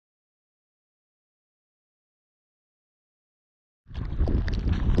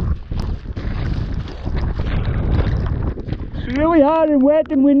really hard and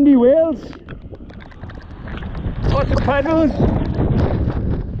wet and windy Wales. Lots of puddles,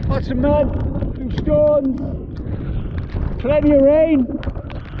 lots of mud, some stones, plenty of rain.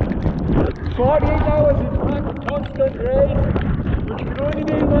 48 hours in constant rain, which can only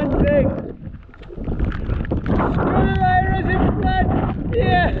mean one thing. Eira's in front!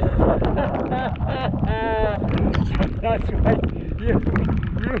 Yeah! That's right.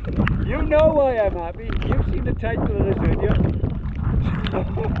 You know why I'm happy. You've seen the title of this video.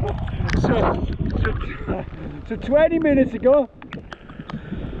 So 20 minutes ago,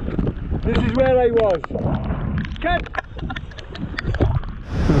 this is where I was. Cut!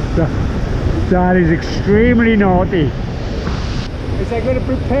 That is extremely naughty. As I'm going to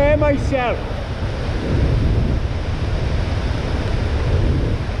prepare myself.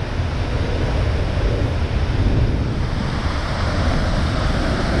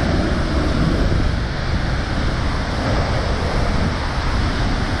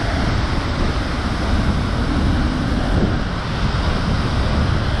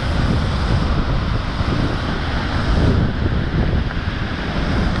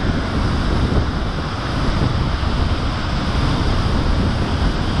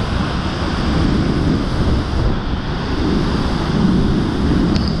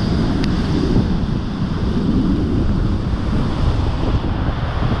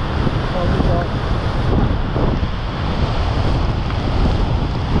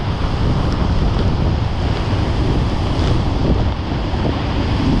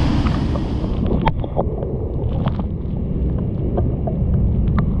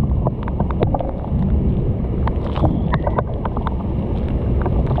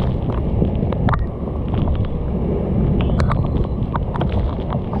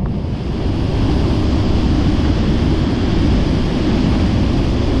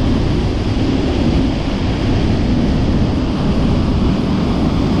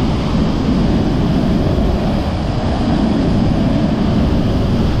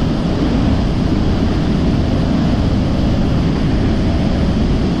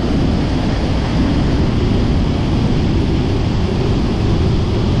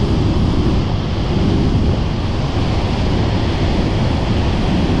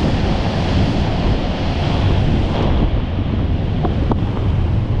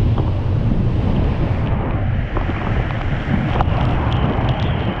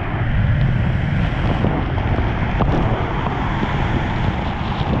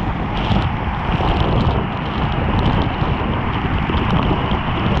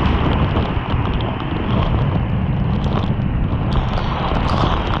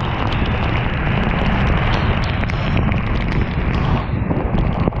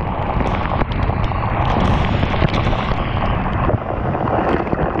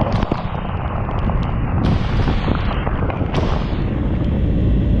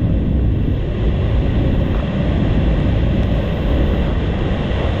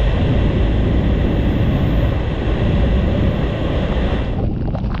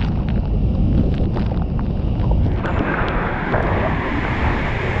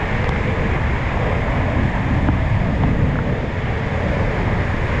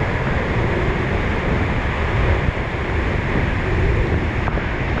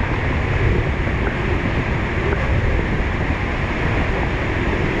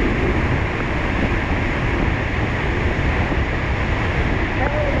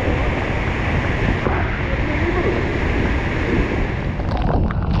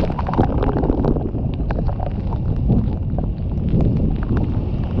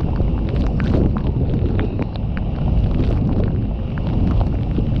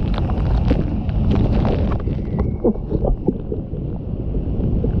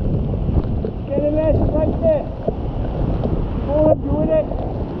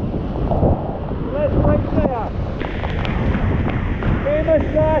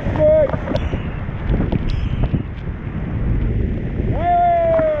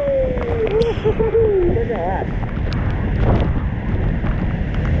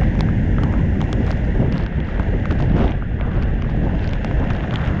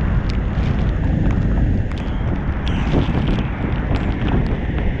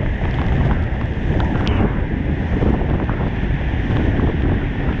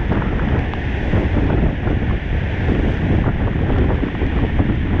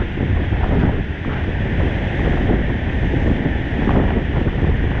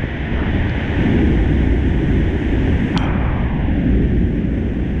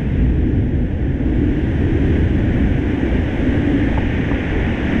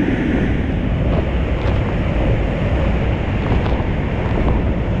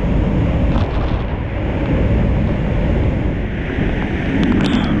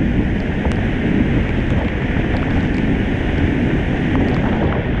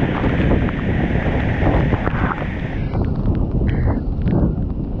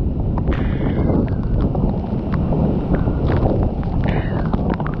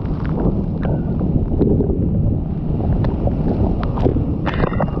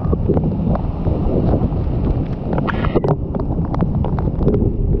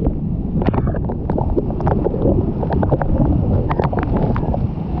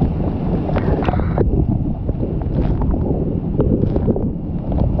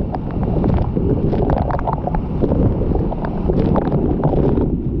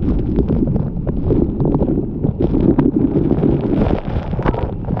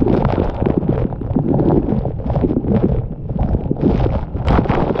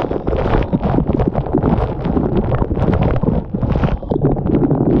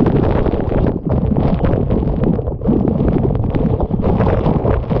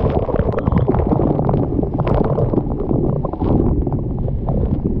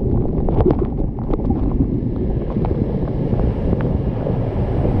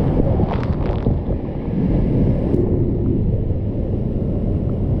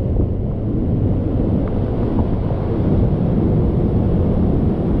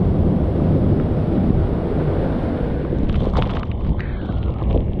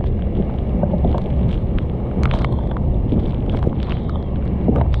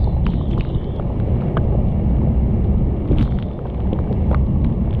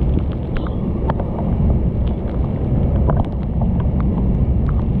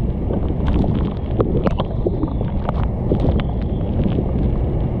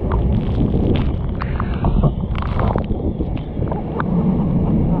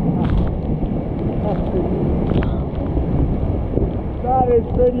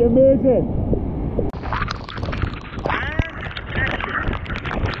 pretty amazing.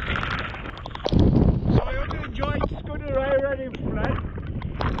 So I hope you enjoyed Sgwd Eira in flood.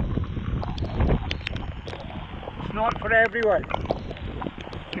 It's not for everyone.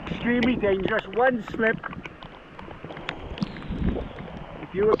 It's extremely dangerous. One slip.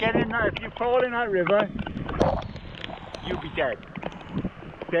 If you fall in that river, you'll be dead.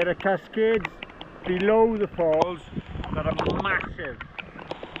 There are cascades below the falls that are massive.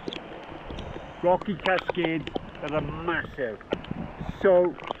 Rocky cascades that are massive.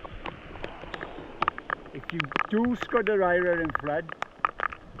 So, if you do Sgwd Eira in flood,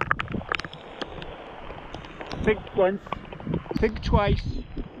 think once, think twice,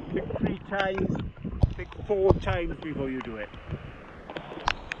 think 3 times, think 4 times before you do it.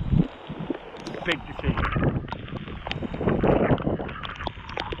 Big decision.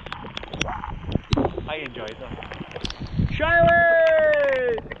 I enjoyed that. Shower!